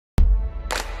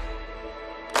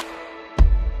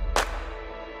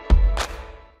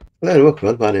Hello and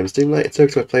welcome, my name is Doomlight. It's time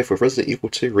to play for Resident Evil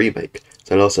 2 Remake.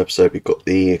 So last episode we got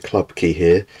the club key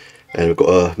here, and we've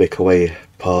got to make our way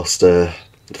past the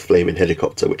flaming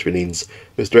helicopter, which means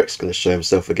Mr. X is going to show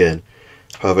himself again.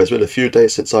 However, it's been a few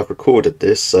days since I've recorded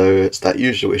this, so it's that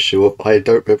usual issue of I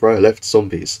don't remember where I left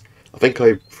zombies. I think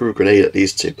I threw a grenade at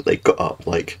these two, but they got up,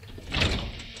 like,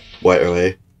 right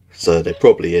away. So they're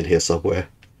probably in here somewhere.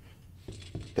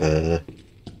 Okay.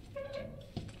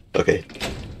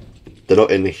 They're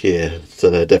not in here, so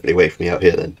they're definitely waiting for me out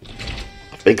here then.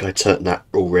 I think I turned that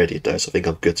already though, so I think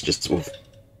I'm good to just sort of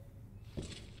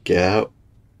get out.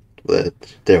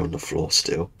 They're on the floor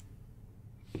still.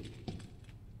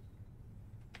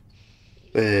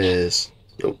 Where's...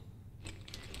 Oh.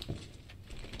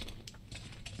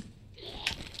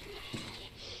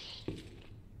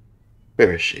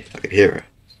 Where is she? I can hear her.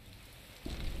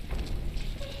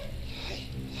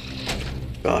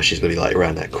 Oh, she's gonna be like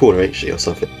around that corner, ain't she, or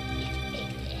something?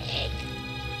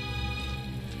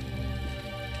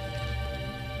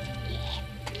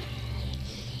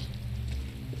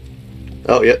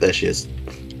 Oh, yeah, there she is.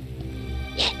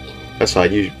 That's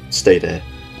fine, you stay there.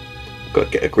 Gotta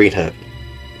get a green herb.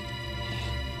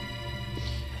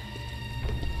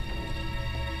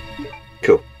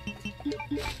 Cool.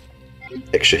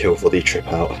 Extra heal for the trip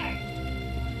out.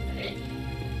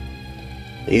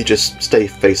 You just stay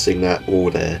facing that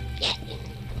wall there.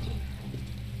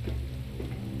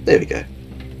 There we go.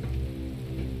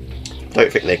 Don't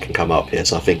think they can come up here,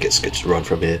 so I think it's good to run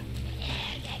from here.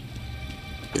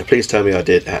 Now please tell me I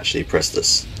did actually press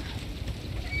this.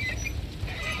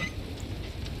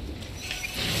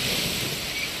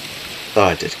 Oh,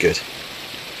 I did, good.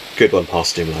 Good one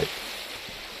past him, like.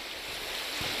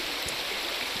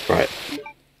 Right.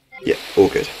 Yep, all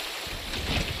good.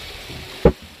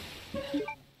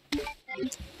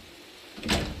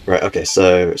 Right, okay,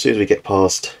 so as soon as we get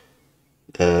past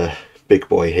big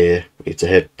boy here, we need to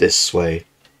head this way,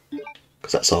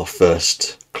 because that's our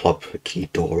first club key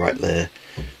door right there.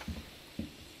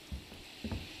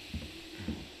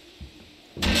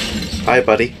 Hi,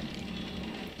 buddy.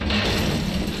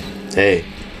 Hey.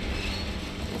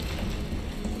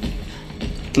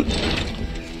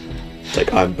 It's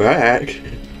like, I'm back.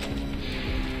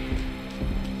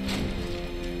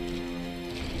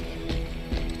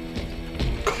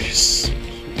 God, he's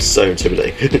so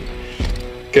intimidating.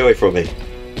 Get away from me.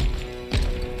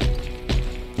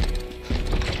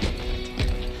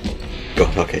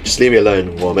 God, okay, just leave me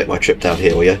alone while I make my trip down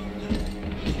here, will ya?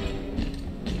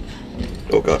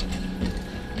 Oh god.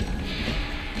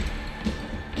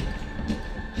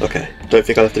 Okay, don't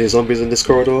think I left any zombies in this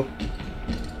corridor.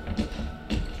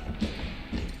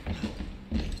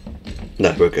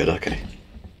 No, we're good, okay.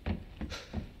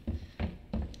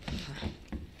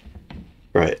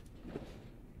 Right.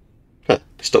 Huh,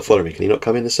 stop following me, can he not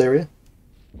come in this area?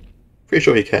 Pretty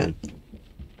sure he can.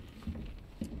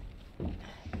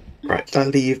 Right, did I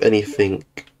leave anything?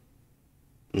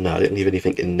 No, I didn't leave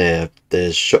anything in there.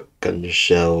 There's shotgun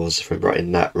shells from right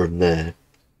in that room there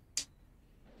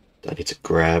that I need to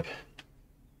grab.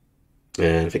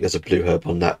 And I think there's a blue herb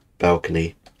on that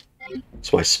balcony.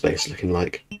 What's my space looking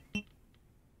like?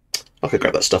 I could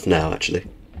grab that stuff now, actually.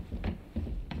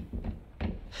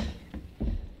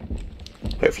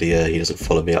 Hopefully he doesn't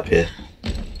follow me up here.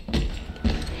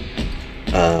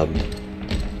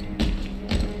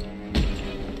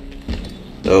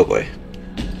 Oh boy.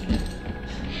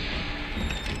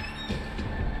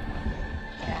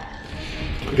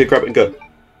 Quickly grab it and go.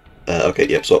 Okay,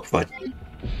 yep, swap, fine.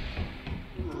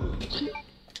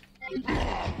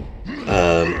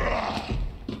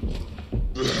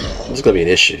 This is going to be an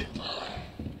issue.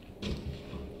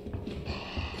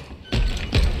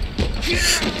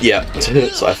 Yeah,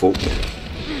 that's what I thought.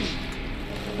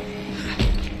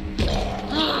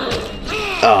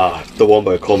 Ah, the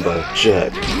wombo combo,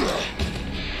 jerk.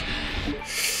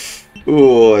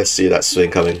 Ooh, I see that swing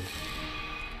coming.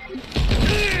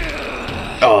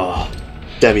 Oh,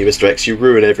 damn you, Mr. X, you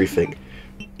ruin everything.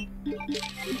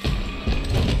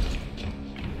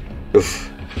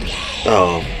 Oof.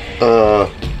 Oh,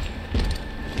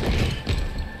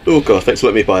 oh god, thanks for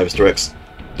letting me by, Mr. X.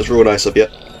 That's real nice of you.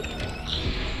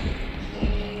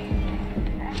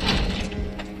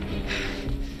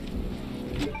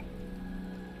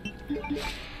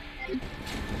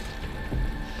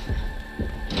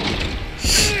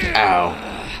 Ow.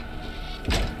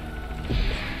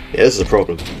 Yeah, this is a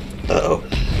problem. Uh-oh.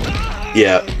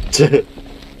 Yeah.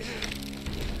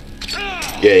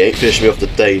 Yeah, you ain't finishing me off the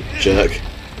day, jerk.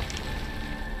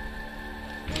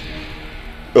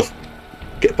 Oh,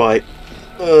 get by.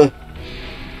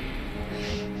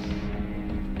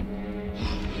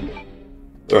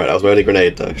 Alright, that was my only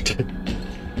grenade though.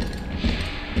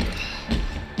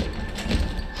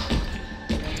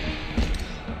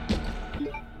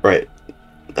 Right.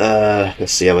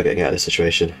 Let's see how we're getting out of this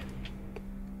situation.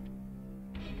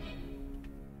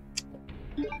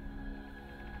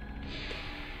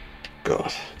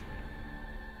 God.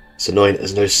 It's annoying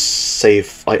there's no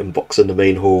save item box in the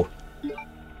main hall.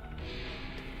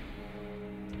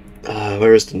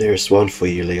 Where is the nearest one for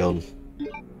you, Leon?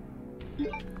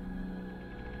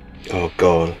 Oh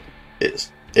god.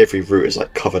 Every route is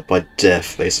like covered by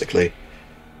death, basically.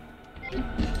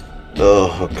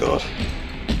 Oh god.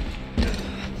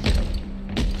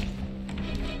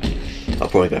 I'm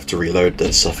probably gonna have to reload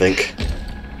this, I think.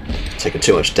 Taking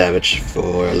too much damage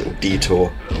for a little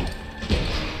detour.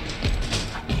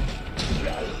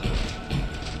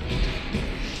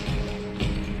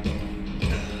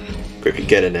 Quickly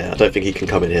get in there. I don't think he can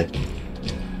come in here.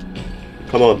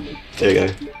 Come on. There you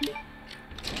go.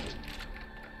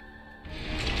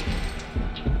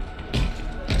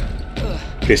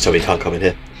 Please tell me he can't come in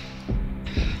here.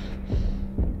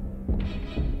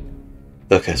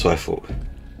 Okay, that's what I thought.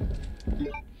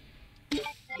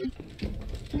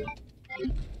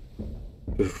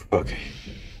 Oof, okay.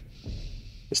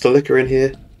 Is the liquor in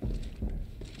here?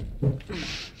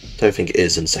 Don't think it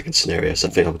is in the second scenario, so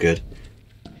I think I'm good.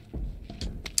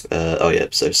 Oh yeah,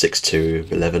 so 6 to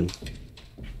 11.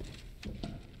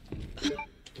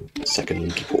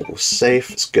 Second portable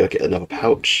safe. Let's go get another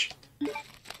pouch.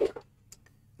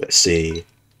 Let's see.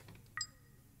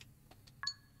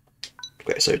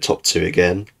 Okay, so top 2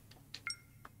 again.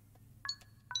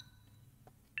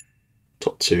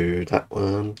 Top 2, that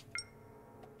one.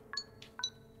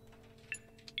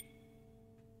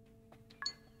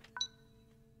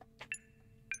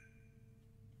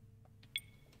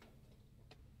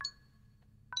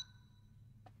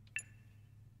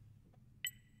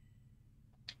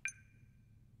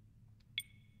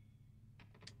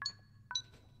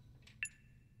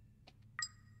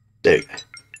 There we go.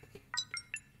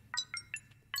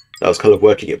 I was kind of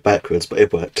working it backwards, but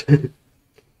it worked.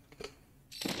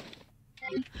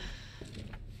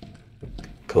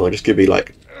 Come on, just give me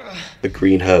like the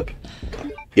green herb.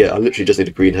 Yeah, I literally just need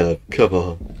a green herb. Come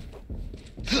on.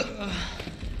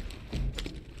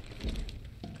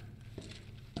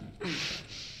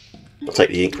 I'll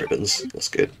take the ink ribbons. That's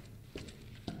good.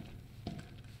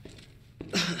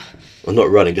 I'm not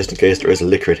running just in case there is a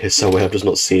liquor in here somewhere. I'm just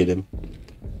not seeing him.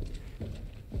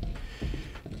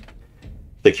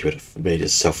 I think he would have made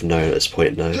himself known at this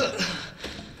point now.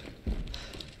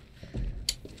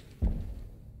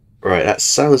 Right, that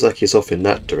sounds like he's off in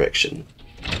that direction.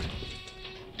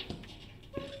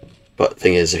 But the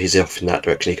thing is, if he's off in that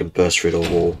direction, he can burst through the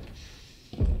wall.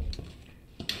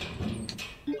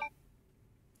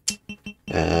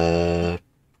 Yeah,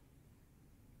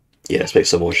 let's make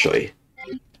some more shotty.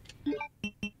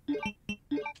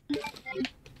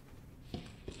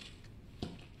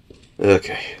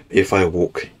 Okay, if I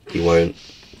walk, he won't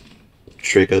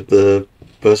trigger the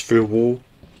burst through wall.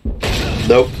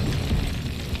 Nope.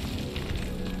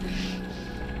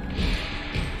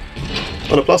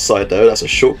 On the plus side though, that's a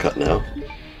shortcut now.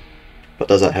 But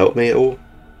does that help me at all?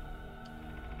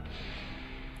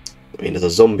 I mean, there's a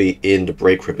zombie in the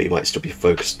break room, but he might still be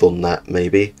focused on that,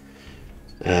 maybe.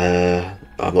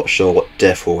 I'm not sure what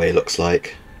death hallway looks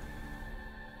like.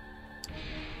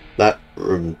 That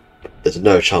room, there's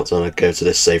no chance I'm going to go to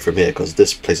this safe from here, because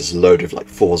this place is loaded with like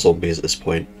 4 zombies at this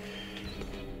point.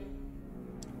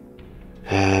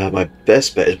 My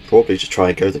best bet is probably to try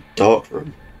and go to the dark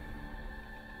room.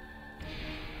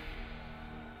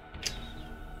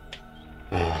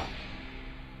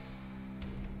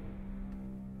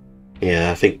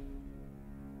 Yeah, I think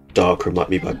dark room might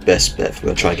be my best bet if I'm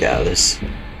going to try and get out of this.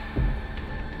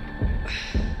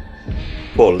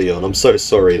 Poor Leon, I'm so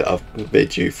sorry that I've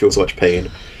made you feel so much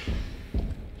pain.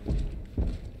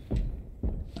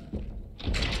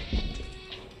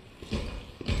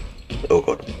 Oh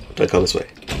god, don't come this way.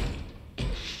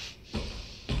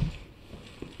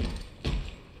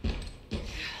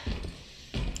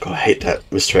 God, I hate that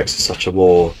Mr. X is such a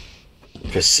more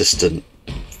persistent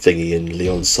thingy in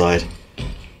Leon's side.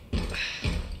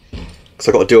 Because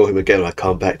I got to deal with him again when I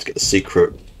come back to get the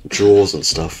secret drawers and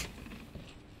stuff.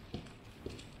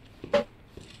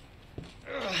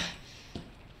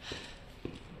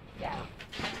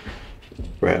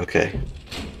 Right, okay.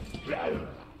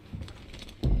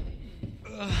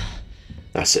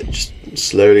 That's it, just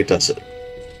slowly does it.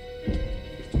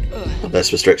 Unless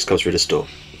Mr. X comes through this door.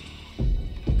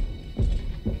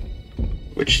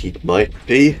 Which he might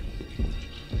be.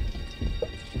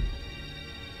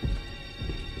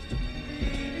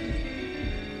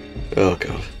 Oh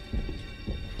god.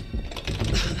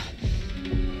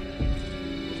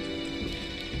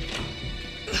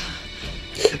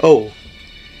 Oh!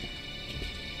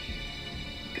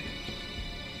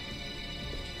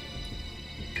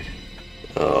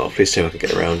 Oh, please tell me I can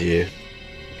get around you.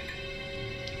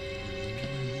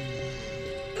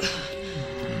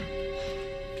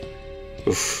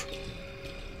 Oof.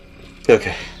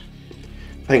 Okay.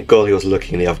 Thank God he was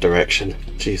looking in the other direction.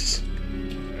 Jesus.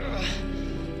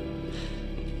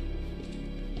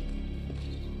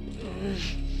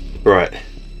 Right.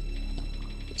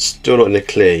 Still not in the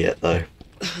clear yet, though.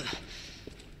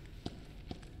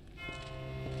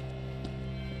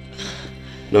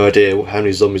 No idea how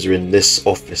many zombies are in this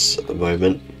office at the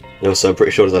moment. And also, I'm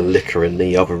pretty sure there's a licker in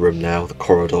the other room now, the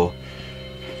corridor.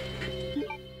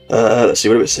 Let's see,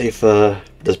 what do we say for...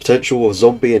 There's potential of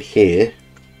zombie in here.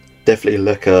 Definitely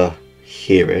licker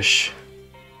here-ish.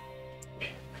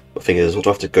 The thing is, what do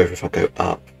I have to go for if I go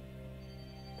up?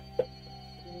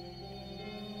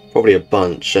 Probably a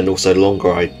bunch, and also the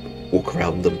longer I walk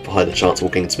around, the higher the chance of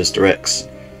walking into Mr. X.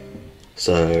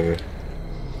 So,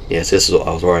 yes, this is what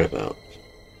I was worried about.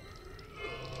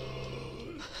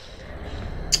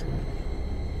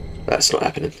 That's not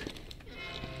happening.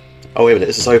 Oh wait a minute,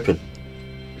 this is open.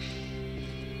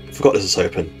 I forgot this is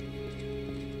open.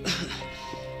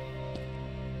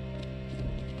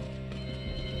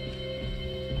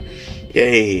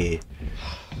 Yay!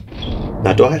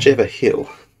 Now, do I actually have a heal?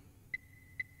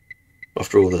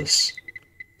 After all this?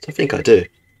 I think I do.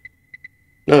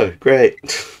 No, great.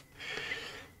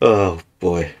 Oh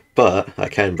boy. But I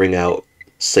can bring out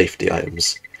safety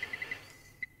items.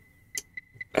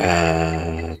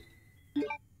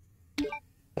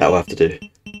 That will have to do.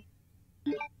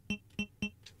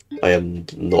 I am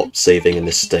not saving in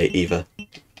this state either.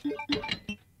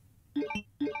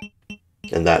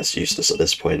 And that's useless at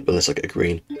this point, unless I get a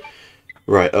green.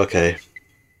 Right, okay.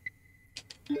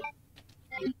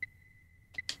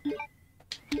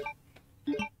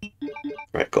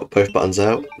 Right, got both buttons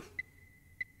out.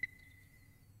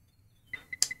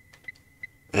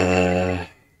 Okay,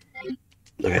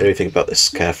 let me think about this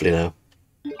carefully now.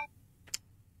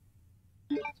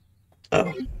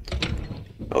 Oh.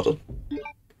 Hold on.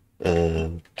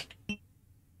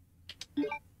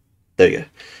 There we go.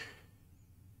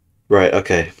 Right,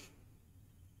 okay.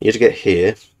 You need to get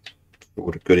here.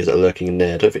 All the goodies that are lurking in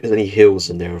there. I don't think there's any heals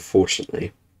in there,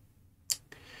 unfortunately.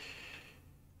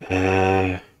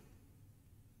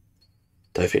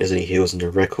 Don't think there's any heals in the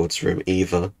records room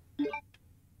either.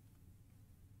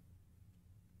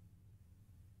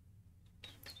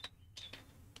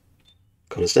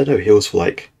 God, is there no heals for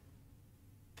like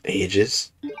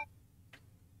ages?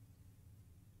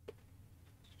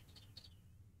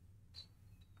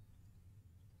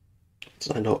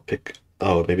 Did I not pick...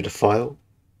 Oh, maybe the file?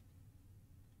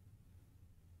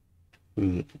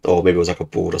 Or maybe it was like a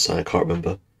board or something, I can't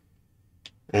remember.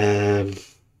 Man,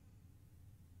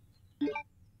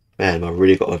 I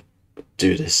really got to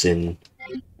do this in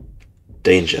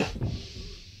danger.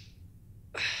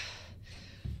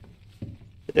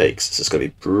 Yikes, this is going to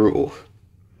be brutal.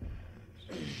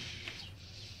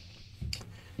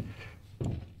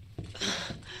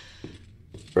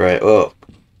 Right, well...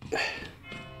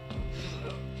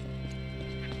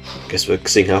 Guess we're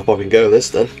seeing how far we can go with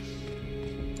this then.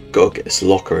 Gotta get this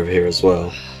locker over here as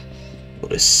well.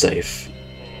 What is safe?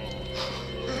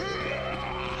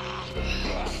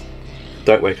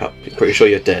 Don't wake up. I'm pretty sure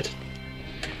you're dead.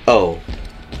 Oh.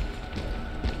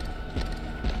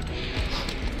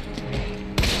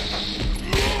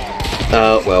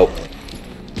 Well.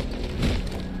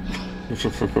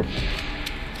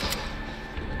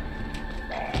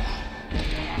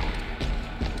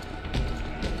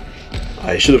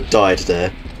 I should have died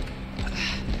there.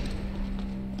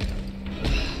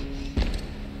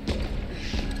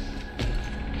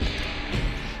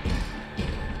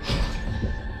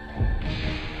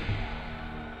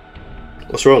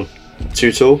 What's wrong?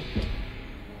 Too tall?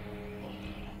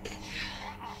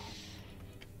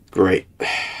 Great.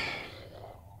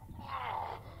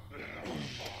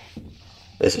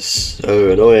 This is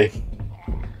so annoying.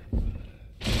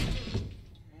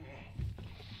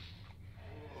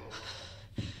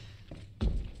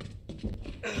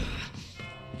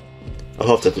 I'll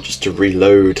have to just to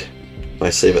reload my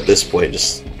save at this point.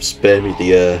 Just spare me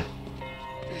the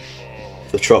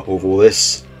trouble of all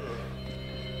this.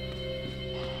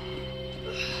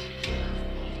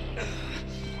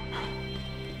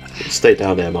 Stay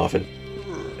down there, Marvin.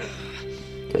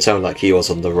 It sounded like he was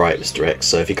on the right, Mr. X,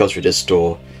 so if he comes through this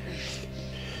door...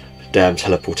 Damn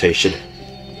teleportation.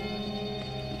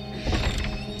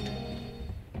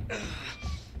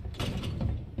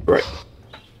 Right.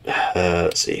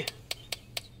 Let's see.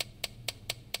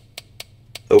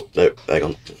 Oh, no, hang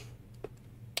on.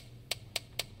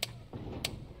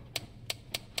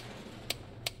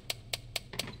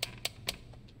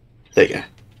 There you go.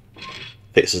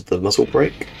 Fixes the muzzle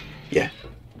brake. Yeah.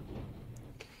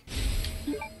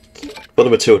 For the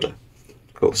Matilda,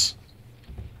 of course.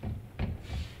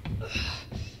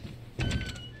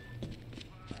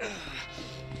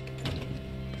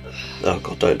 Oh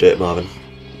god, don't do it, Marvin.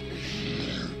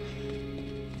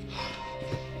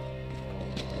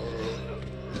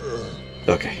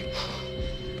 Okay.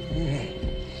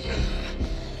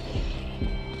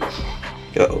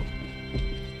 Uh-oh.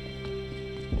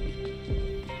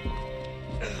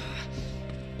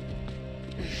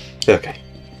 Okay.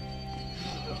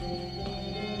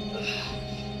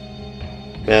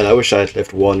 Man, I wish I had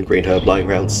left one green herb lying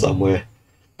around somewhere.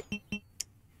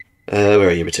 Where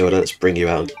are you, Matilda? Let's bring you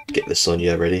out and get this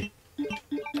Sonya ready.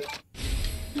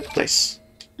 Nice.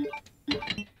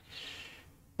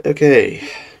 Okay.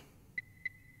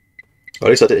 Well, at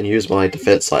least I didn't use my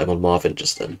defense item on Marvin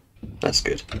just then. That's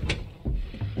good.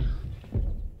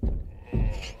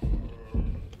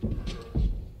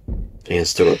 And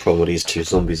still got a problem with these two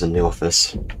zombies in the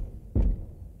office.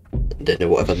 Don't know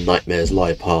whatever nightmares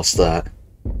lie past that.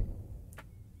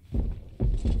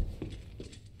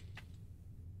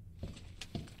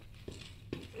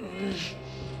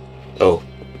 Oh.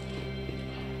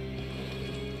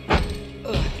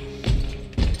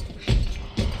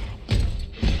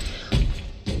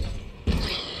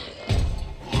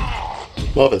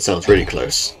 Marvin sounds really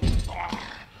close.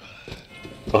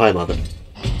 Oh, hi, Marvin.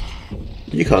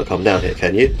 You can't come down here,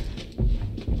 can you?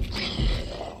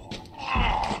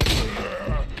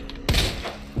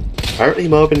 Apparently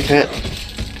Marvin can.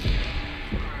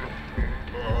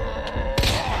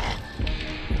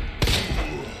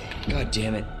 God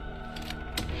damn it.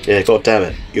 Yeah, god damn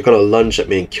it. You're gonna lunge at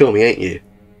me and kill me, ain't you?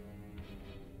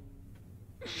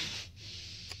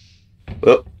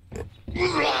 Well.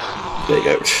 There you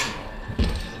go.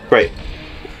 Great.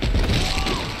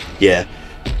 Yeah.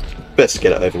 Best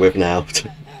get it over with now.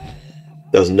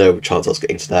 There was no chance I was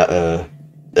getting to that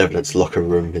evidence locker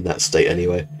room in that state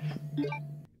anyway.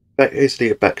 Easily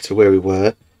get back to where we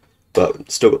were,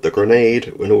 but still got the grenade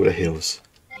and all the heals.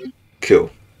 Cool.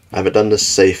 I haven't done the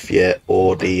safe yet,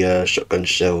 or the shotgun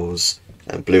shells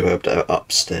and blue herb that are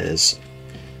upstairs,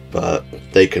 but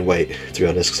they can wait, to be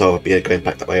honest, because I'll be going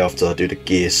back that way after I do the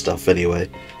gear stuff anyway.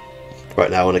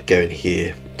 Right now I want to go in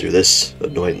here, do this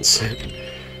annoyance.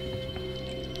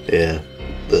 Yeah,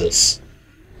 this.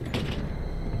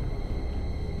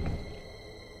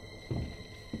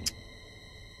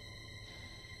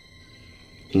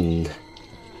 I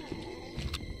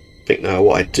think now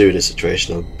what I do in this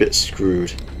situation, I'm a bit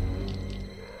screwed.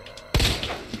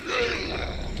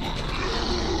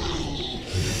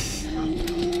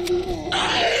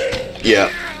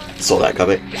 Yeah, saw that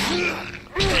coming.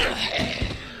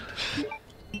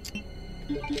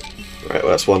 Right,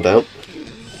 well that's one down.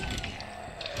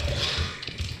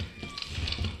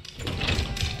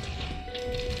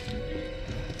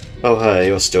 Oh hey,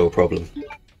 you're still a problem.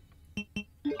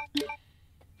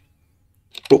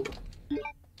 Oop.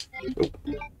 Oop.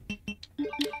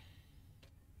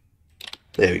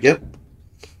 There we go.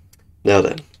 Now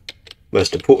then,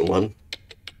 most important one.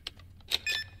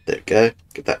 There we go.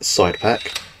 Get that side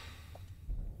pack.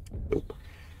 Oop.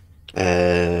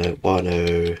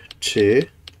 102.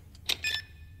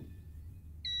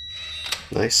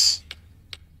 Nice.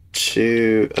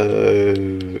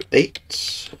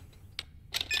 208.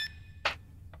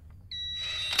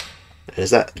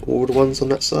 Is that all the ones on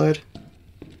that side?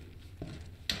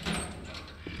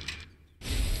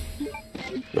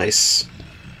 Nice.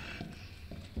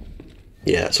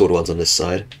 Yeah, it's all the ones on this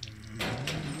side.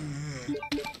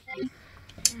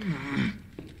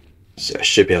 So I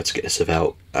should be able to get this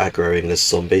without aggroing this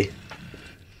zombie.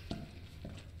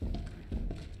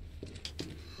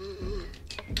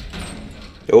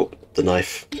 Oh, the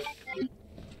knife.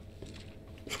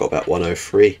 Forgot about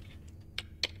 103.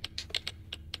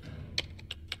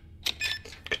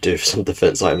 Could do for some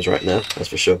defense items right now, that's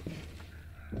for sure.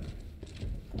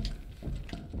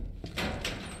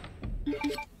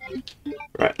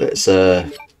 Right, let's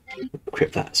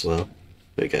equip that as well.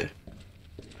 There we go.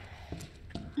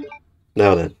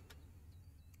 Now then,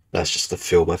 that's just the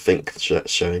film I think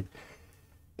that's showing.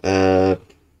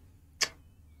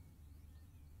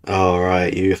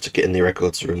 Alright, you have to get in the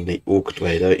records room the awkward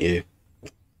way, don't you?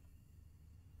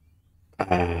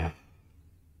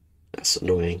 That's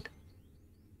annoying.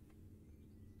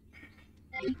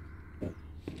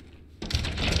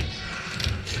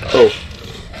 Oh.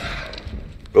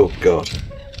 Oh god.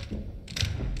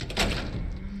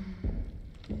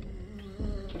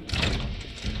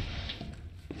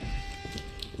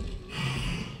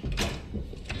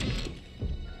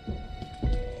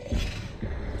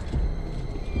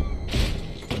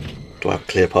 Do I have a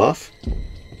clear path? I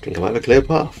think I might have a clear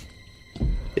path.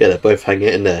 Yeah, they're both hanging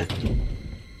in there.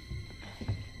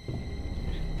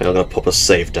 And I'm going to pop a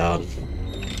save down.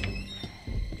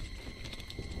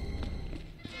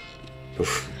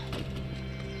 Oof.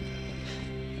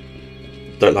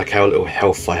 Don't like how little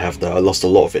health I have though. I lost a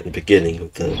lot of it in the beginning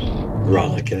of the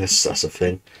run, I guess. That's a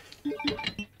thing.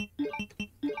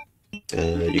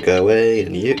 You go away,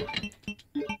 and you.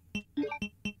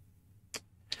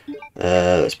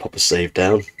 Let's pop a save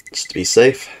down, just to be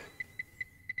safe.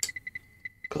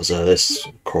 Because this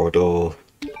corridor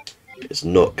is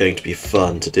not going to be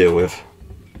fun to deal with.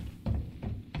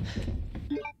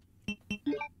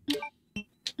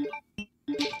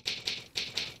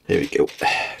 Here we go.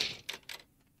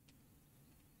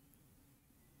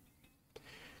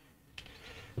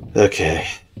 Okay.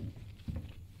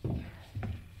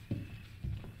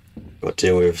 Got to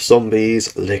deal with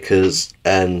zombies, lickers,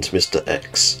 and Mr.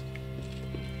 X.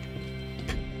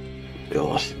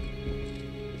 God.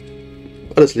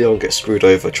 Why does Leon get screwed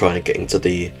over trying to get into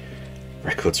the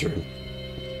records room?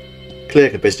 Claire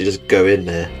can basically just go in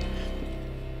there.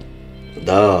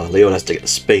 Nah, Leon has to get the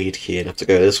spade key and have to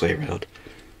go this way around.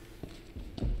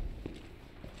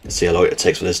 Let's see how long it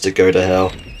takes for this to go to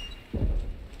hell.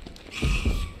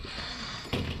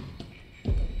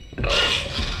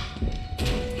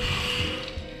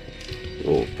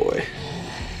 Oh boy.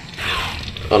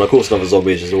 And of course another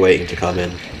zombie is just waiting to come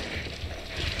in.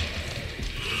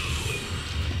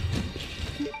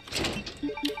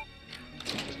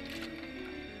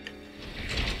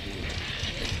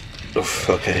 Oof,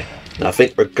 okay. Now I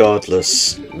think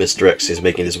regardless, Mr. X is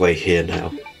making his way here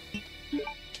now.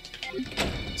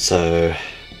 So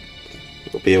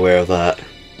we'll be aware of that.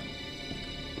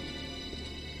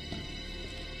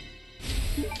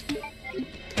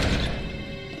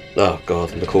 Oh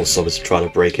god, and of course someone's trying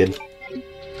to break in.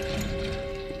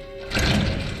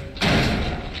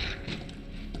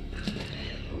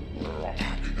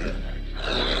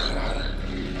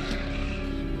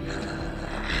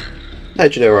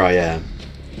 How'd you know where I am?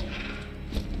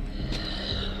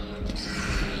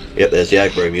 Yep, there's the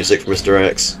aggro music from Mr.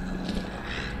 X.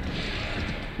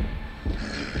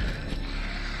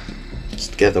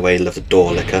 Just get the way, left the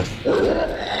door, licker.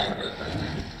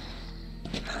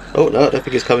 Oh no, I don't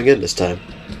think he's coming in this time.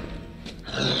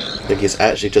 I think he's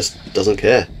actually just doesn't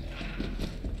care.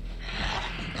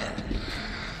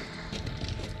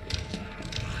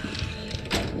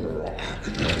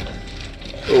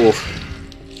 Oof.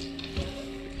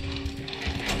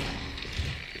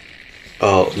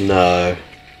 Oh no.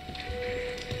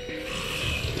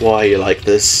 Why are you like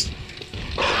this?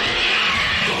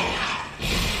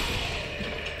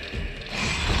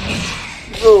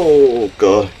 Oh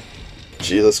god.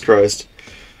 Jesus Christ.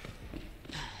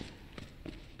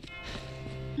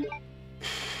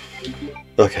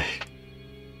 Okay.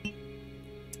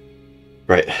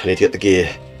 Right, I need to get the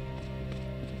gear.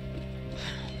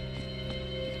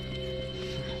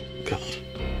 God.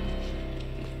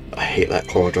 I hate that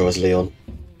corridor as Leon.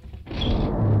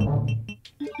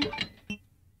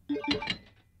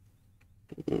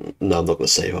 No, I'm not going to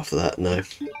save after that, no.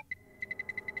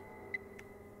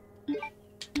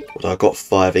 Well, I've got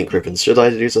 5 ink ribbons. Should I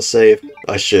use a save?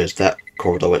 I should. That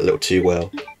corridor went a little too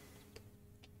well.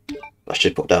 I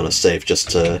should put down a save just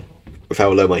to... With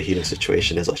how low my healing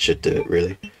situation is, I should do it,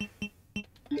 really.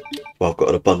 Well, I've got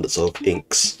an abundance of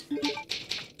inks.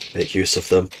 Make use of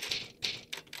them.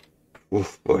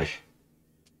 Oof, boy.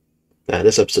 Man,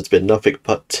 this episode's been nothing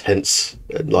but tense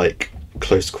and, like,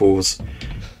 close calls.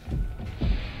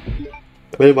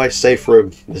 I'm in my safe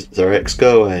room, Mr. X,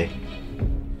 go away.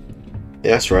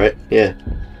 Yeah, that's right, yeah.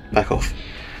 Back off.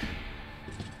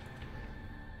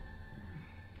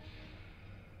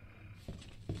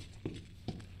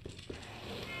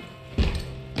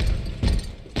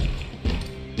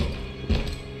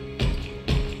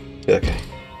 Okay.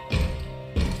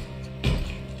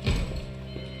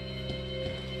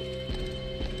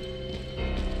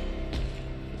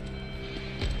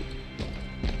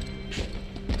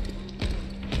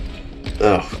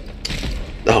 Oh.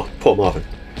 Oh, poor Marvin.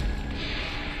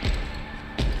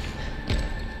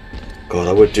 God,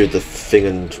 I would do the thing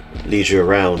and lead you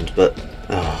around, but...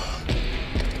 Oh.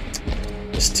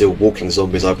 There's still walking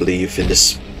zombies, I believe, in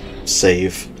this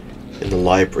save in the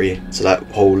library, so that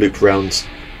whole loop round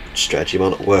strategy might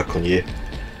not work on you.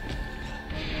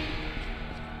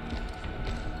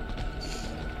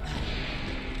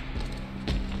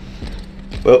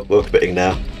 Well, we're committing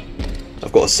now.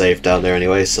 I've got a save down there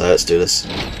anyway, so let's do this.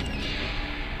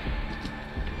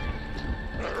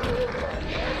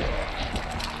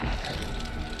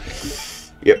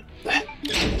 Yep.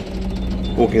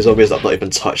 walking zombies that I've not even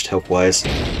touched health-wise.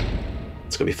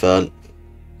 It's gonna be fun.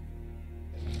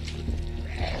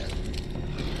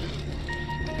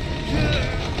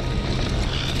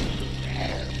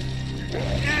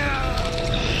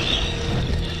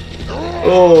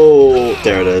 Oh,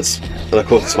 there it is. And of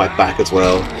course it's my back as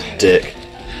well. Dick.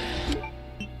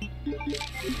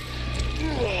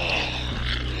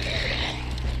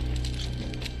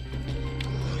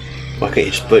 Why can't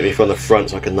you just put me from the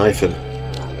front so I can knife him?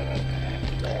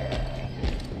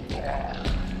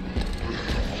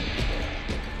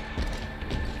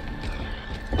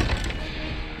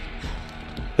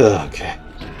 Okay.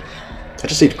 I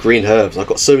just need green herbs. I've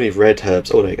got so many red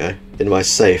herbs. Oh, there you go. In my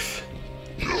safe.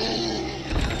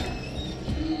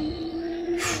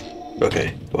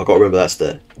 Okay. Well, I've got to remember that's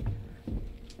there.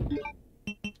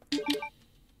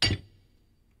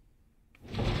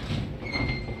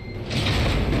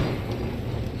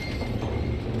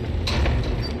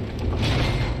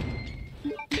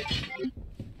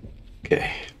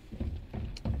 Okay.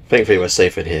 Thankfully we're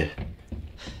safe in here.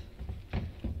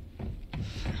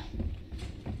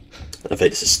 I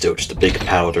think this is still just a big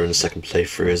powder in the second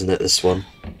playthrough, isn't it, this one?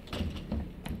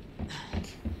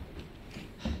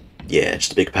 Yeah,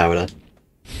 just a big powder.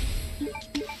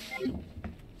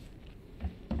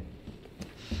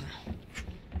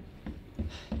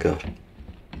 God.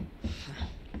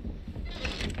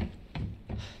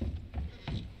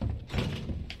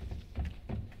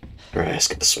 Alright, let's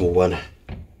get the small one.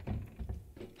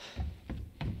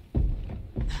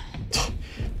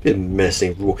 Bit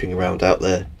menacing walking around out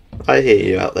there. I hear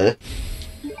you out there.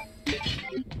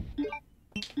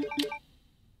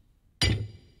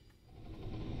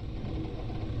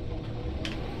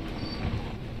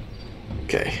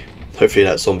 Okay. Hopefully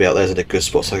that zombie out there is in a good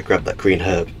spot so I can grab that green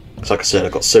herb. Because like I said,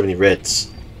 I've got so many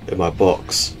reds in my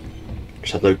box.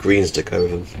 Just have no greens to go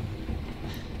with them.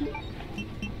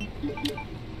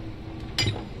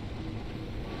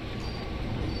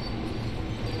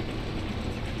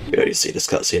 We already see this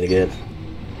cutscene again.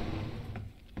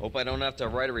 Hope I don't have to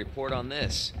write a report on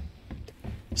this.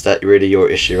 Is that really your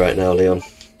issue right now, Leon?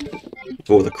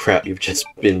 All the crap you've just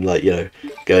been, like, you know,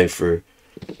 going through.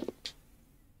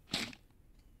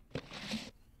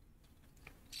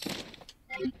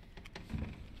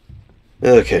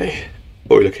 Okay,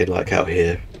 what are we looking like out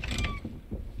here?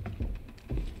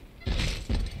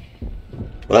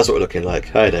 Well, that's what we're looking like.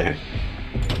 Hi there.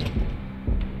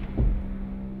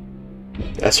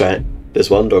 That's right. There's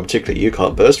one door particularly you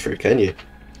can't burst through, can you?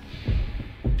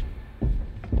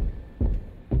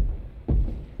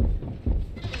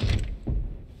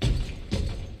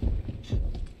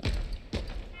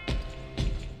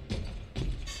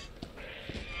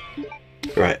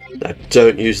 Right, now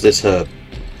don't use this herb.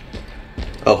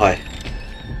 Oh, hi.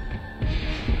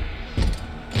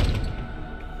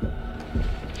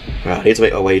 Right, I need to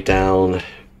make my way down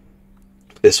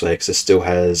this way because this still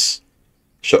has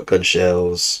shotgun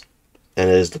shells, and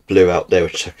there's the blue out there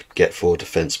which I could get for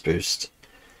defense boost.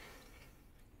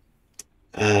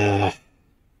 I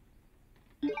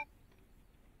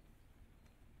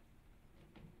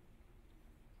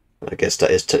guess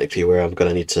that is technically where I'm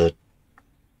gonna need to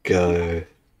go.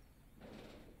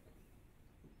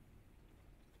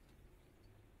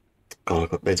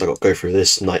 God, that means I got to go through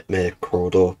this nightmare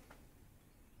corridor.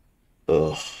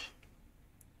 Ugh.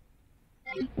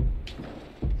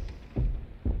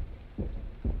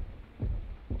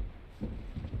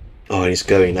 Oh, and he's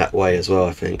going that way as well,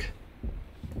 I think.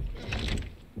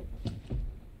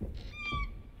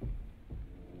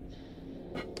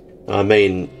 I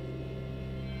mean...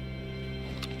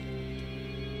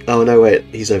 Oh no, wait,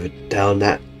 he's over down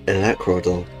that in that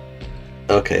corridor.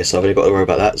 Okay, so I've only got to worry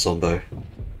about that zombo.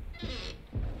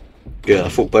 Good, I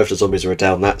thought both the zombies were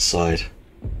down that side.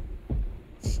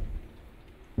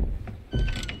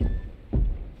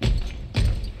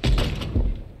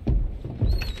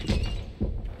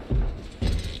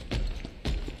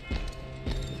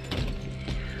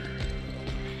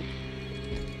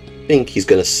 I think he's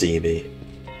gonna see me.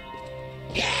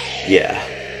 Yeah.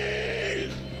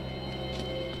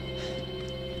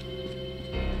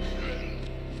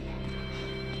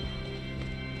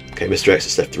 Okay, Mr. X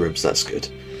has left the room, so that's good.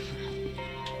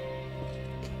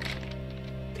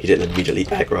 He didn't immediately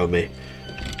aggro me.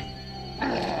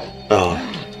 Oh.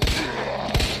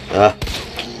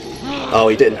 Oh,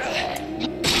 he didn't.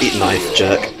 Eat knife,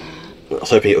 jerk. I was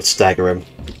hoping it would stagger him.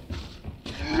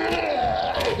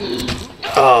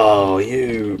 Oh,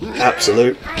 you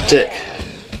absolute dick.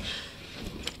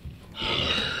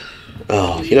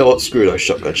 Oh, you know what? Screw those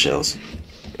shotgun shells.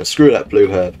 And screw that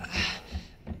blue herb.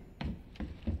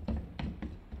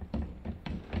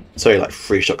 It's only like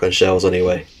 3 shotgun shells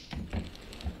anyway.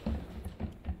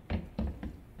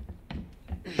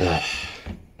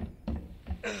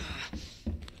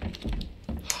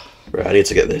 Right, I need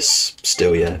to get this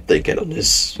still, yeah. Didn't get on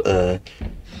this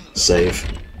save.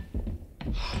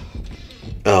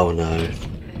 Oh no.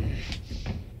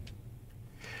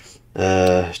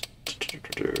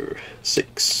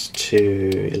 6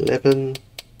 to 11.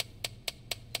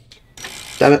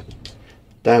 Damn it.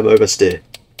 Damn oversteer.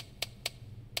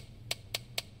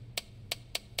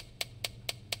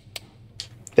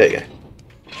 There you go.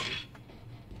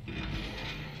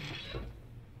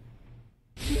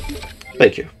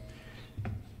 Thank you.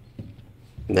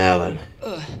 Now then.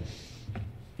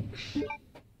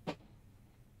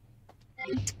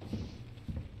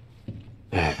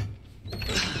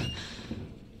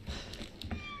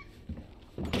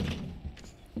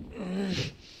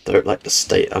 Don't like the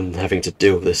state I'm having to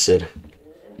deal with this in.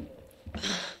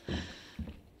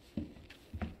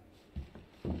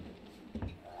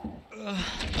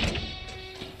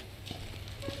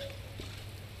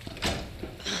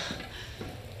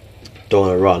 Don't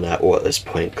want to run at all at this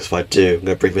point, because if I do, I'm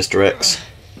going to bring Mr. X,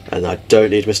 and I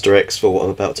don't need Mr. X for what I'm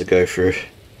about to go through.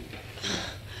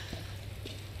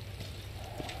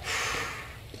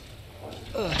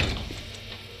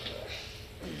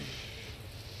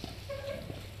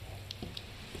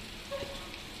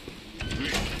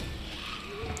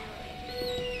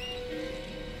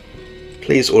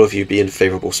 Please, all of you, be in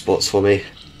favourable spots for me.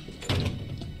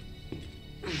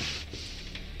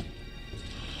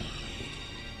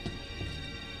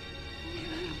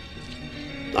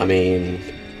 I mean...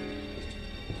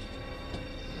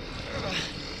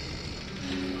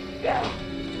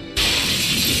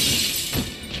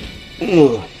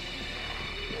 Ugh.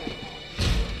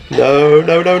 No,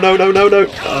 no, no, no, no, no, no!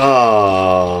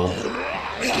 Ah.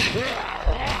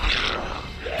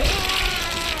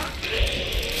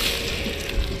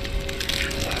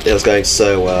 It was going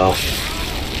so well.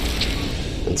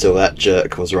 Until that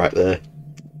jerk was right there.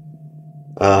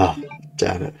 Ah,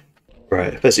 damn it.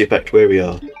 Right, let's see back to where we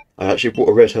are. I actually brought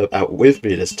a red herb out with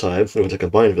me this time. I want to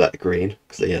combine with that green,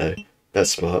 because, you know, that's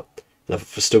smart. And I've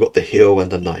still got the heel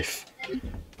and the knife.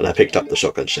 And I picked up the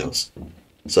shotgun shells.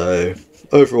 So,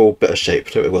 overall, better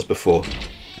shape than it was before.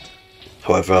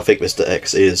 However, I think Mr.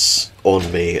 X is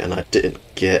on me, and I didn't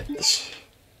get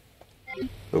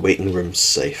the waiting room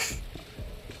safe.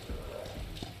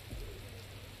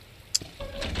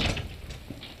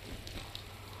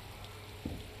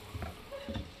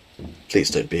 Please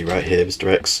don't be right here,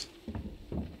 Mr. X.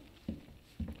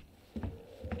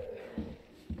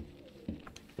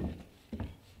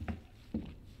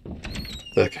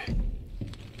 Okay.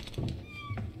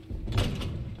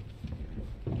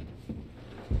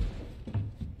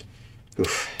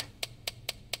 Oof.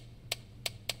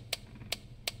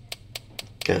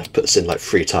 Okay, I've put this in like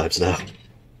 3 times now.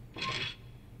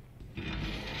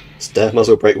 This damn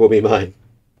muzzle brake will be mine.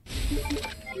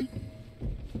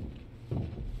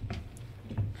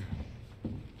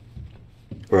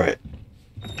 Right.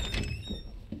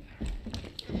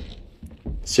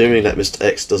 Assuming that Mr.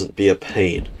 X doesn't be a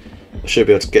pain, I should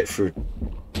be able to get through...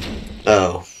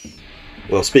 Oh.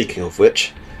 Well, speaking of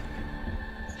which...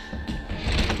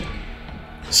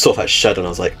 I saw that shadow and I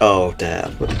was like, oh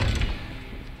damn.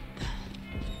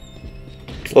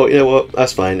 Well, you know what,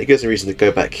 that's fine. It gives me a reason to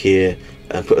go back here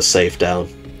and put a save down.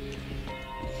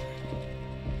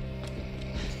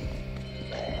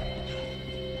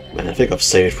 Man, I think I've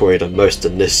saved probably the most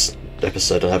in this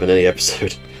episode than I have in any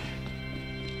episode.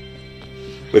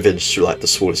 Within, like, the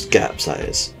smallest gaps, that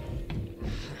is.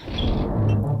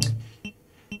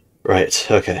 Right,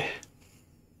 okay.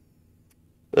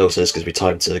 Also, this gives me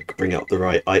time to bring up the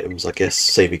right items, I guess.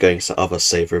 Save me going to the other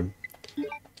save room.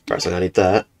 Right, so I need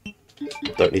that.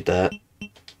 Don't need that.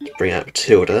 Bring out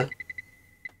Matilda.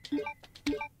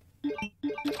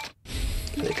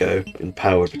 There you go,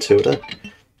 empowered Matilda.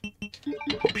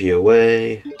 Pop you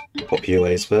away. Pop you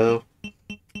away as well.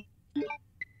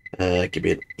 Give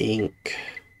me an ink.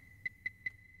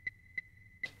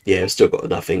 Yeah, I've still got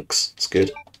enough inks. It's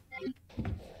good.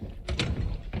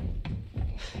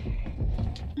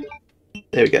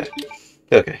 There we go.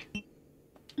 Okay.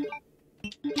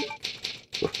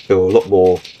 I feel a lot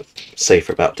more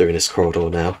safer about doing this corridor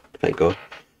now, thank God.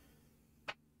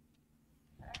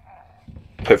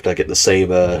 Hopefully I get the same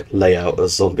layout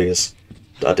as zombies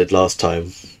that I did last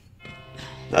time.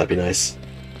 That'd be nice.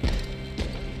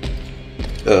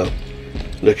 Oh,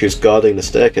 look who's guarding the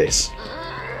staircase.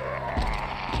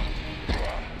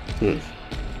 I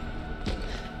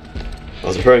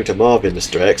was referring to Marvin,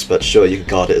 Mr. X, but sure, you can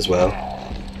guard it as well.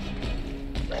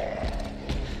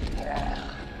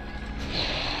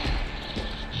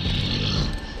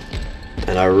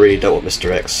 And I really don't want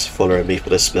Mr. X following me for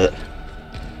this bit.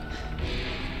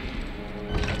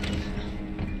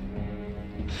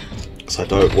 I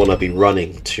don't want to be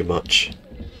running too much.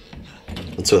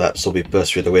 Until that zombie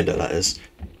bursts through the window, that is.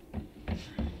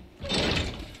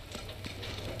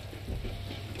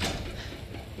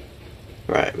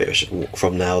 Right, maybe I should walk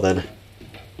from now then.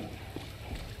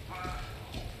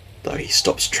 Though he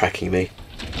stops tracking me.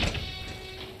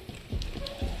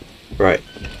 Right.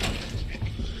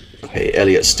 Okay,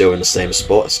 Elliot's still in the same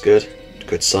spot, that's good.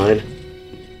 Good sign.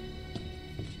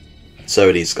 So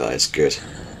are these guys, good.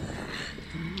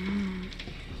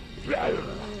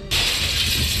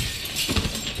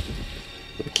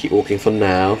 Keep walking for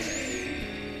now.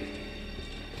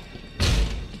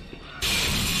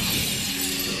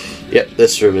 Yep,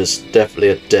 this room is definitely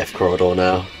a death corridor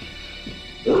now.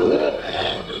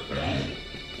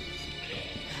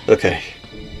 Okay,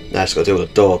 now I just gotta deal with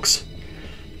the dogs.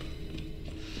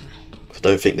 I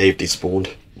don't think they've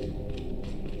despawned.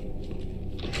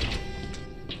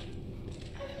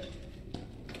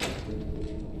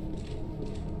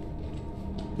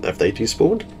 Have they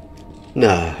despawned?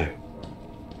 No.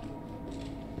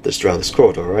 Just around this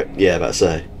corridor, right? Yeah, about to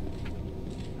say.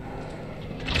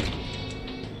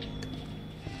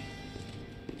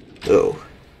 Oh.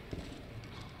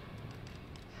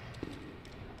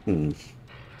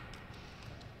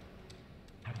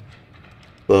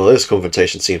 Well, this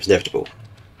confrontation seems inevitable.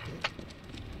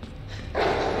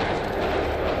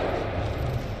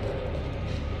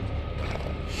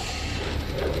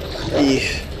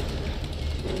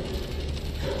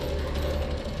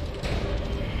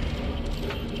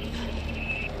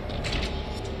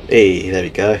 Hey, there we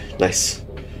go. Nice.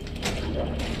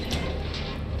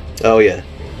 Oh yeah.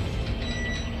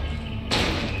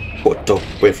 What, dog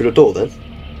went through the door then?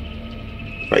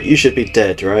 Right, you should be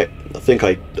dead, right? I think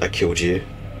I killed you.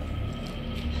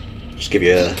 Just give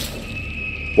you a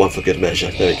one for good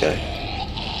measure. There we go.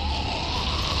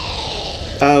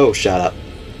 Oh, shut up.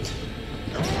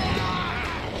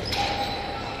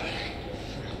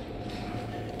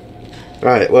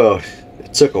 Right, well,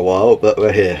 it took a while, but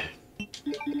we're here.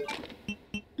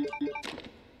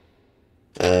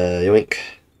 Yoink.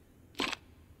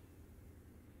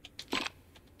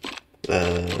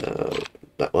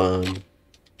 That one.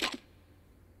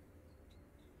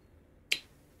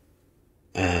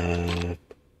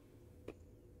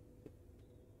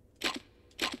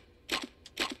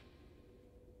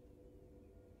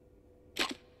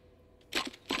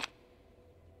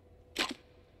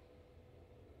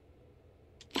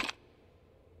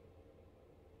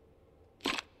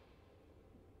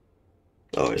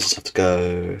 Oh, I just have to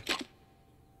go.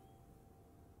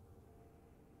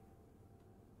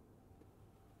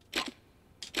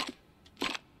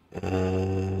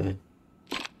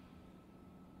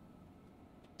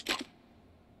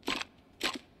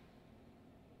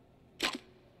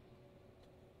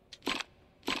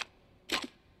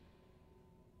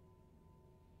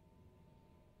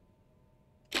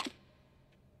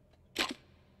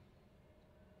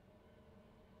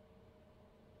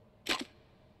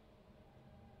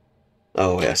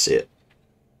 Oh, wait, I see it.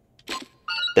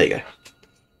 There you go.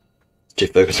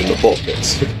 Just focus on the bottom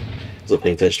bits. Wasn't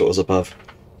paying attention to what was above.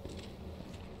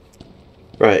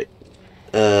 Right.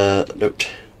 Note.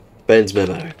 Ben's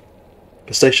memo.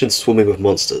 The station's swarming with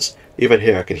monsters. Even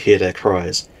here I can hear their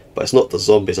cries. But it's not the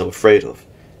zombies I'm afraid of.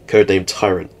 Codenamed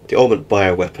Tyrant. The ultimate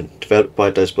bioweapon, developed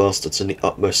by those bastards in the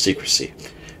utmost secrecy.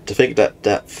 To think that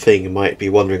that thing might be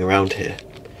wandering around here.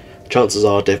 Chances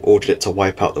are they've ordered it to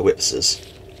wipe out the witnesses.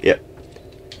 Yep.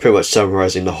 Pretty much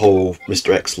summarising the whole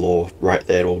Mr. X lore right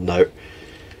there in all note.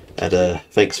 And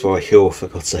thanks for a heal, for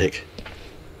God's sake.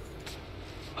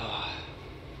 Huh?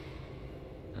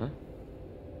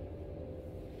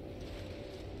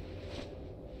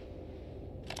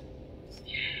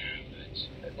 Yeah,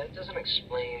 but that doesn't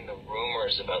explain the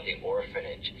rumors about the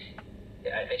orphanage.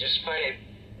 I just find it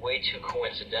way too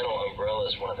coincidental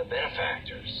Umbrella's one of the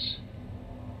benefactors.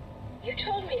 You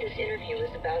told me this interview was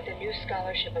about the new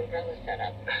scholarship Umbrella set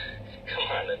up. Come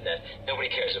on, Annette. Nobody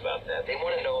cares about that. They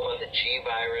want to know about the G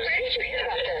virus. Where did you hear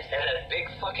about this? And that big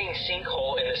fucking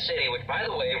sinkhole in the city, which, by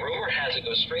the way, rumor has it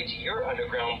goes straight to your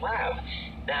underground lab.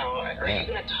 Now, are you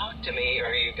going to talk to me, or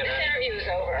are you going to... This interview's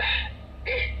over.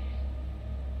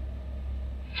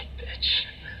 Bitch.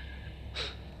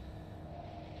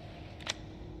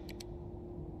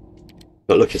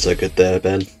 Not looking so good there,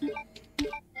 Ben.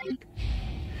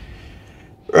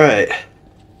 Right.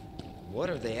 What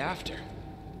are they after?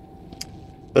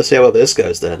 Let's see how well this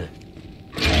goes then.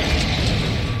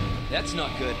 That's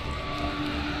not good.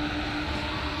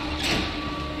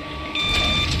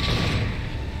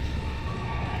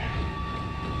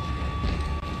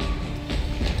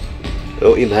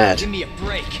 Oh, you mad? Give me a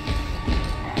break.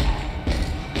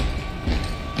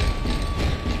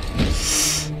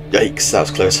 Yikes, that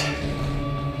was close.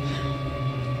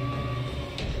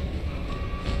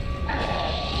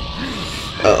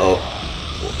 Uh-oh.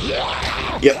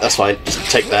 Yep, that's fine.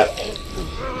 Just take that.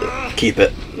 Keep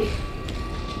it.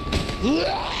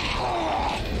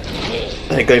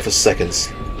 I ain't going for seconds.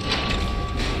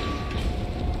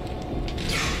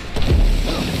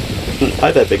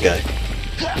 Hi there, big guy.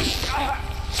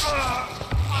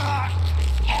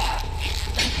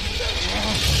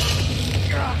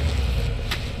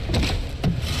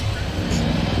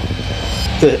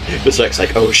 Mr. X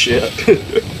like, oh shit.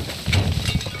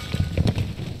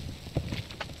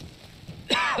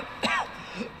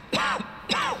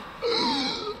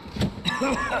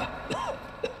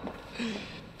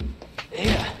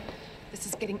 Yeah, this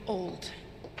is getting old.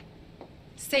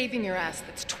 Saving your ass,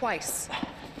 that's twice.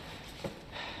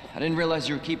 I didn't realize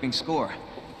you were keeping score.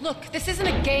 Look, this isn't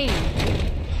a game.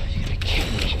 You're gonna kill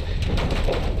me.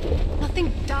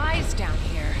 Nothing dies down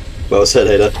here. Well said,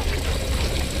 Ada.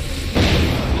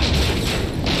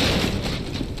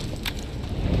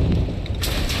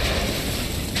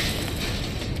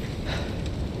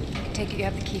 I take it you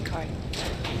have the key card.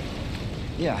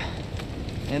 Yeah,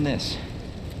 and this.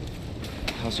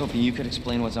 I was hoping you could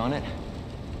explain what's on it.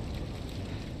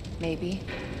 Maybe.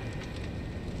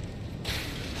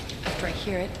 After I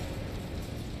hear it.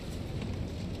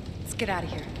 Let's get out of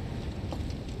here.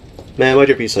 Man, why'd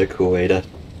you be so cool, Ada?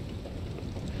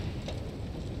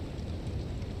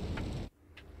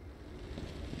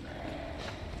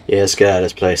 Yeah, let's get out of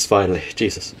this place, finally.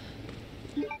 Jesus.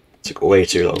 Took way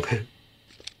too long.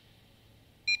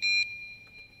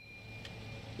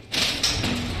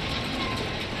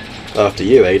 After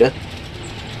you, Ada.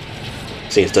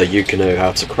 Seems though you can know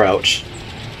how to crouch.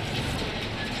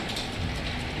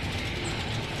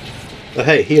 Oh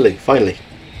hey, healing, finally.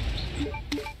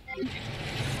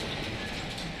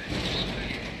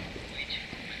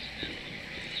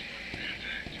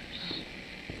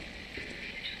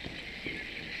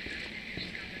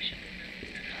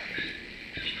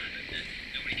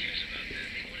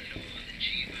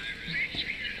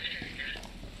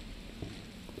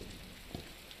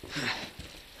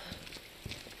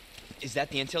 Is that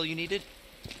the intel you needed?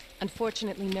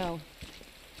 Unfortunately, no.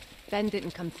 Ben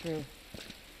didn't come through.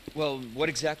 Well, what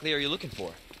exactly are you looking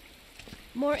for?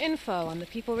 More info on the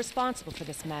people responsible for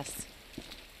this mess.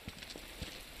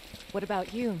 What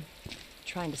about you?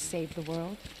 Trying to save the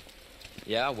world?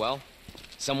 Yeah, well,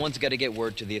 someone's got to get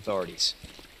word to the authorities.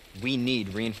 We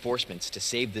need reinforcements to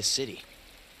save this city.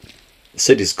 The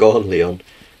city's gone, Leon.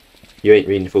 You ain't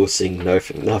reinforcing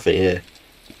nothing here.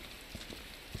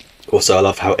 Also, I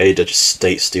love how Ada just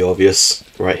states the obvious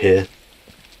right here.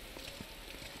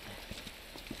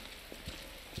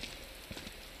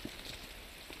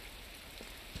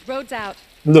 Road's out.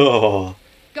 No,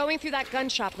 Going through that gun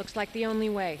shop looks like the only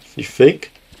way. you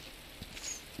think?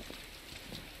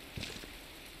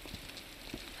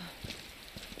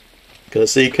 Gonna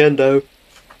see Kendo.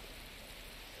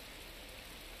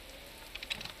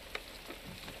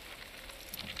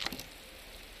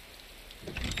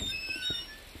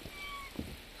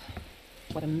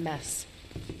 What a mess.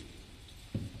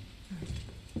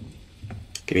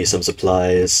 Give me some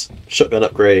supplies. Shotgun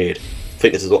upgrade. I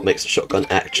think this is what makes the shotgun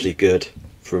actually good.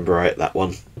 From right, that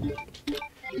one.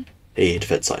 Hey,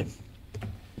 defense time.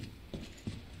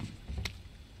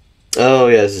 Oh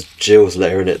yeah, this is Jill's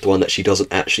letter in it, the one that she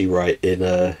doesn't actually write in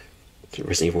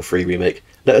Resident Evil 3 Remake.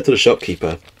 Letter to the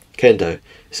shopkeeper. Kendo, it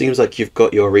seems like you've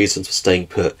got your reasons for staying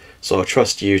put, so I'll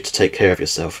trust you to take care of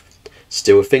yourself.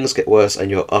 Still, if things get worse and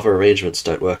your other arrangements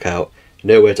don't work out, you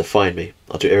know where to find me.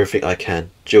 I'll do everything I can.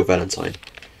 Jill Valentine.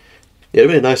 Yeah, it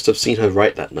would be nice to have seen her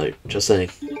write that note, just saying.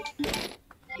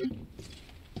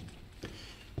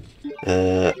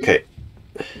 Okay.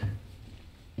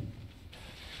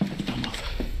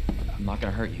 I'm not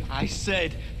gonna hurt you. I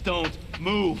said don't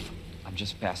move. I'm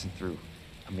just passing through.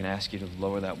 I'm gonna ask you to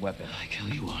lower that weapon. I tell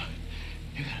you what,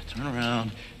 you gotta turn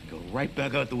around and go right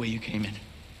back out the way you came in.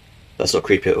 That's not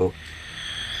creepy at all.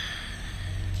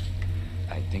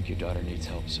 I think your daughter needs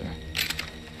help, sir.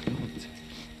 Don't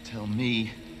tell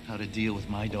me how to deal with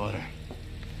my daughter.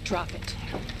 Drop it.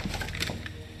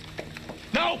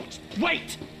 No!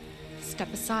 Wait!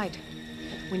 Step aside.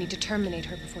 We need to terminate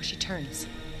her before she turns.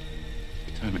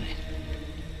 Terminate.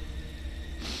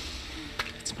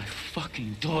 It's my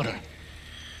fucking daughter.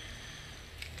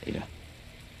 Ada.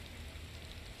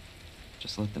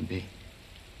 Just let them be.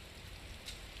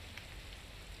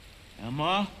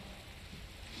 Emma?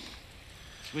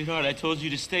 Sweetheart, I told you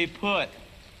to stay put.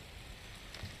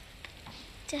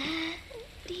 Daddy?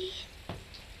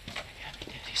 Yeah,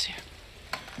 Daddy's here.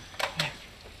 Come here.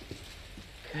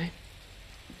 Okay?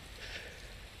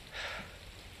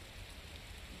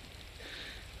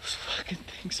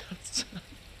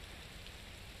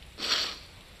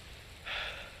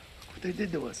 what they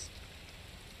did to us.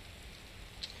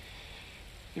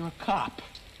 You're a cop.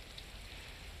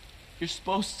 You're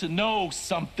supposed to know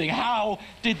something. How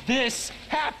did this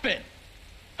happen?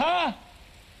 Huh?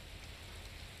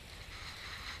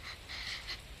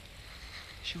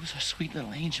 She was our sweet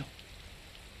little angel.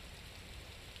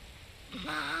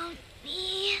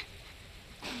 Mommy.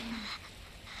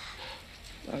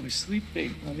 I was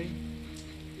sleeping, honey.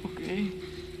 Okay?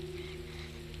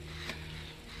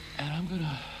 And I'm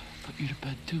gonna put you to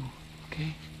bed too,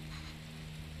 okay?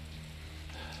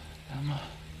 Emma.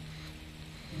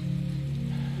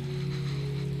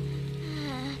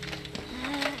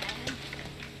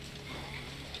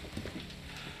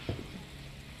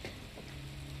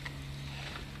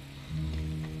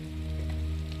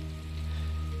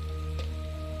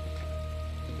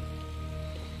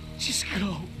 Just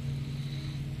go.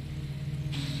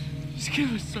 Just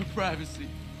give us some privacy.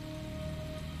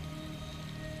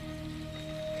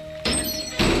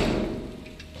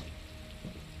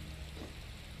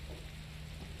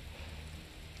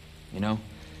 You know,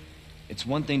 it's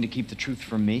one thing to keep the truth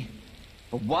from me,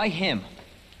 but why him?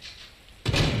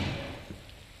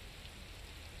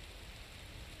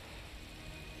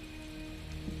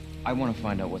 I want to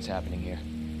find out what's happening here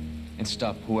and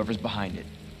stop whoever's behind it.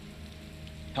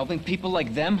 Helping people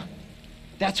like them?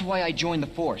 That's why I joined the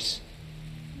force.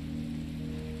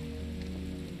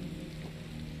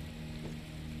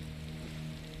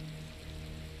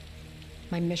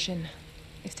 My mission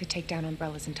is to take down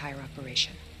Umbrella's entire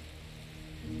operation.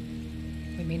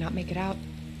 We may not make it out.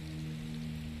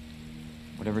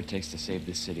 Whatever it takes to save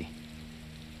this city.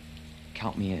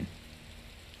 Count me in.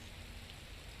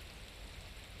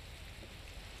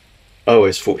 I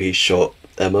always thought he shot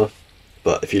Emma,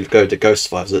 but if you go to Ghost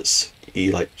Survivors,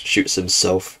 he like shoots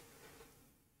himself,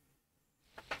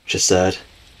 which is sad.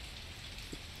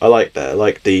 I like that. I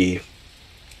like the.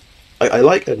 I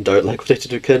like and don't like what they did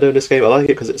to Kendo in this game. I like it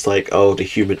because it's like, oh, the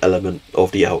human element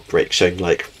of the outbreak, showing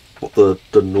like what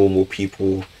the normal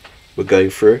people were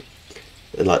going through,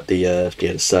 and like the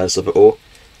sadness of it all.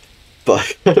 But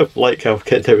I kind of like how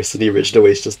Kendo is in the original.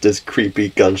 He's just this creepy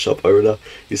gun shop owner.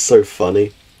 He's so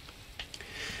funny.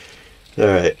 All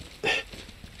right.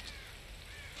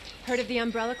 Heard of the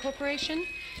Umbrella Corporation?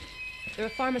 They're a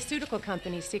pharmaceutical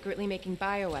company secretly making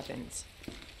bioweapons.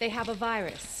 They have a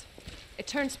virus. It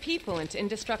turns people into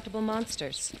indestructible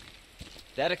monsters.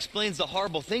 That explains the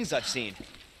horrible things I've seen.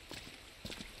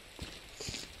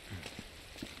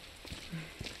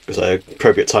 It was like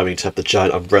appropriate timing to have the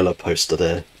giant umbrella poster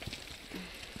there.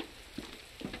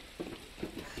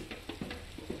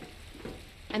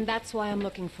 And that's why I'm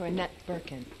looking for Annette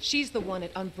Birkin. She's the one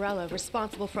at Umbrella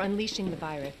responsible for unleashing the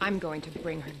virus. I'm going to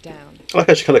bring her down. I like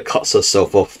how she kind of cuts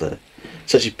herself off there.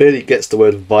 So she barely gets the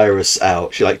word virus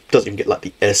out. She like doesn't even get like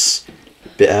the S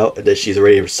bit out, and then she's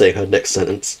already saying her next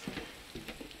sentence.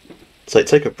 It's like,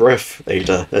 take a breath,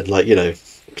 Ada, and like, you know,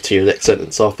 continue the next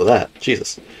sentence after that.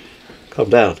 Jesus. Calm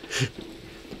down.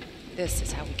 This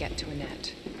is how we get to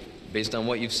Annette. Based on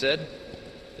what you've said,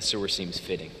 the sewer seems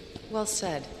fitting. Well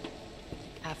said.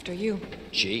 After you.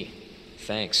 Gee,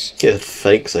 thanks. Yeah,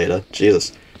 thanks, Ada.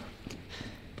 Jesus.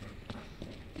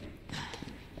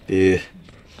 Yeah.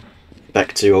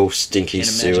 Back to old stinky Can't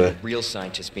sewer. imagine a real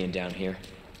scientist being down here.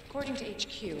 According to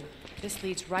HQ, this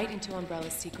leads right into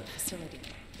Umbrella's secret facility.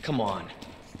 Come on.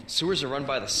 Sewers are run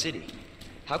by the city.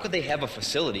 How could they have a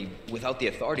facility without the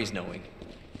authorities knowing?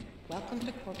 Welcome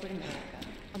to corporate America.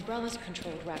 Umbrella's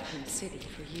controlled Raccoon City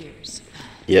for years.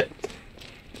 Yep.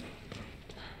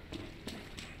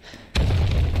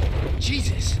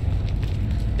 Jesus!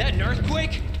 That an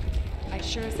earthquake? I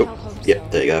sure as hell hope so.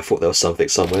 Yep, there you go. I thought there was something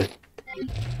somewhere.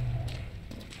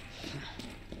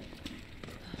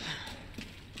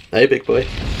 Hey, big boy.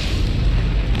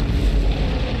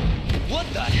 What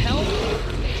the hell?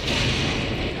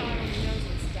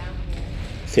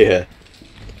 Yeah.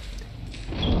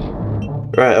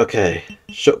 Right, okay.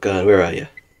 Shotgun, where are you?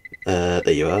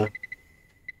 There you are.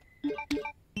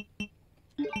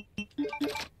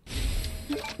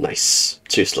 Nice.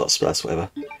 2 slots, but that's whatever.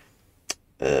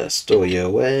 Store you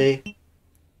away.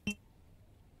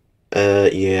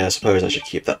 Yeah, I suppose I should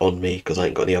keep that on me, because I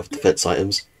ain't got any other defense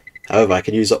items. However, I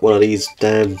can use up one of these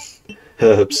damn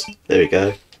herbs. There we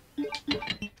go.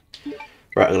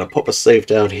 Right, I'm going to pop a save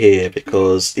down here,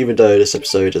 because even though this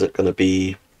episode isn't going to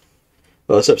be...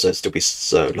 Well, this episode will still be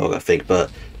so long, I think,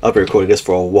 but I've been recording this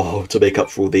for a while to make up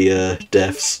for all the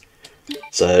deaths.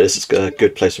 So this is a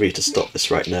good place for me to stop this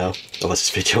right now, otherwise this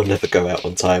video will never go out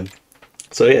on time.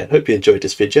 So yeah, hope you enjoyed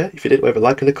this video. If you did, leave a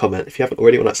like and a comment. If you haven't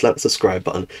already, slap the subscribe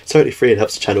button. It's totally free and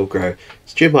helps the channel grow.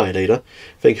 So do you mind, Ada?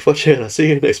 Thank you for watching, and I'll see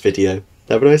you in the next video.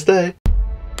 Have a nice day.